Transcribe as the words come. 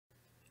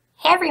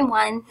Hey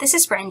everyone, this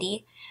is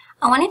Brendy.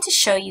 I wanted to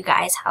show you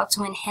guys how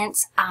to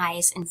enhance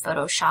eyes in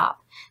Photoshop.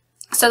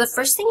 So the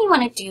first thing you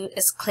want to do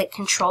is click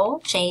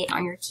Ctrl-J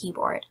on your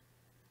keyboard.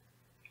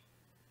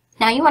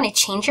 Now you want to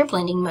change your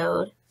blending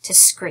mode to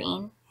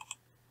screen.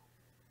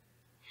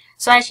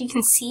 So as you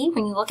can see,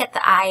 when you look at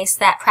the eyes,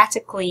 that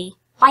practically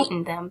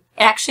lightened them.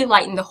 It actually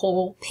lightened the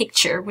whole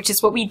picture, which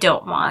is what we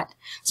don't want.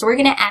 So we're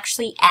going to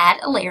actually add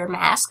a layer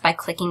mask by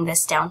clicking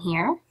this down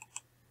here.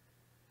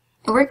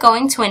 And we're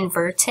going to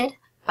invert it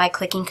by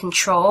clicking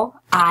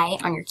Ctrl-I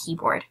on your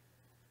keyboard.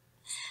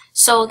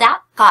 So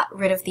that got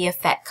rid of the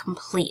effect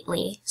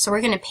completely. So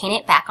we're going to paint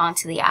it back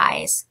onto the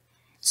eyes.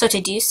 So to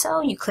do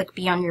so, you click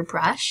B on your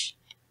brush,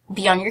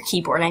 B on your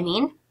keyboard, I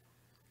mean.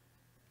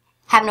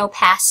 Have an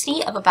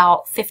opacity of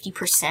about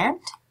 50%.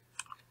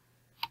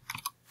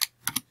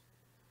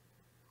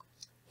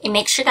 And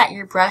make sure that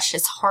your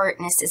brush's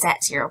hardness is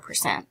at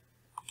 0%.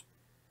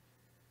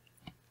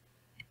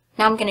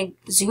 Now I'm going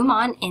to zoom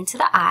on into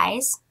the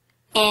eyes,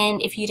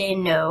 and if you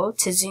didn't know,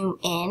 to zoom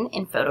in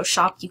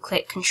Photoshop, you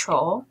click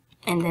Control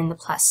and then the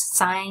plus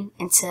sign,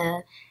 and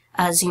to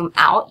zoom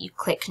out, you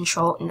click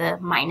Control and the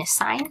minus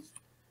sign.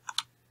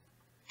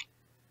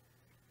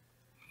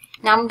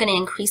 Now I'm going to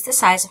increase the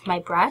size of my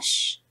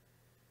brush.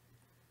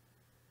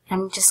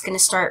 I'm just going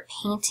to start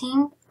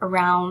painting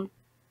around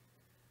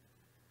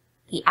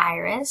the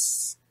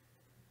iris.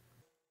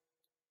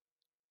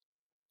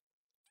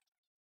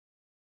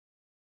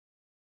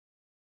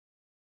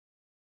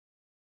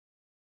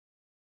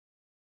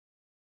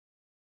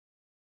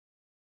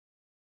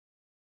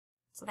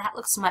 So that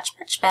looks much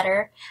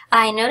better.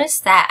 I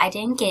noticed that I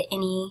didn't get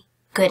any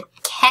good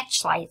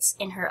catch lights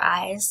in her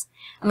eyes.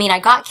 I mean, I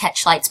got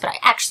catch lights, but I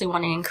actually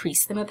want to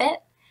increase them a bit.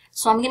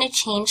 So I'm going to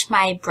change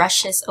my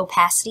brush's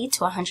opacity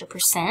to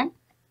 100%. And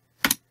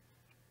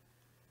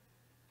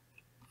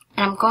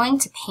I'm going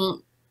to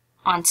paint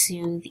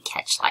onto the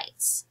catch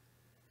lights.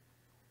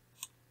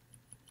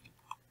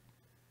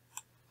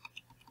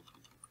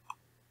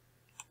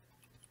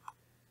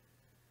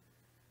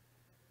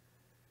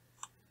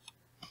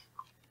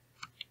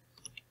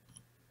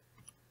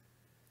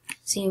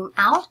 Zoom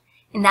out,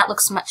 and that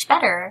looks much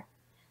better.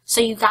 So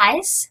you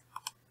guys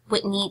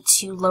would need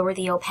to lower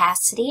the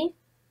opacity.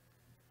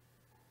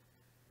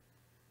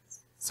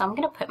 So I'm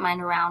going to put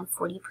mine around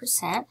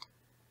 40%.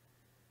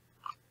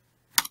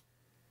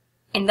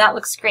 And that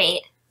looks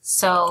great.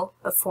 So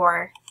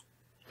before,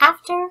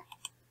 after,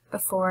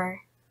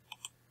 before,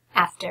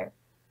 after.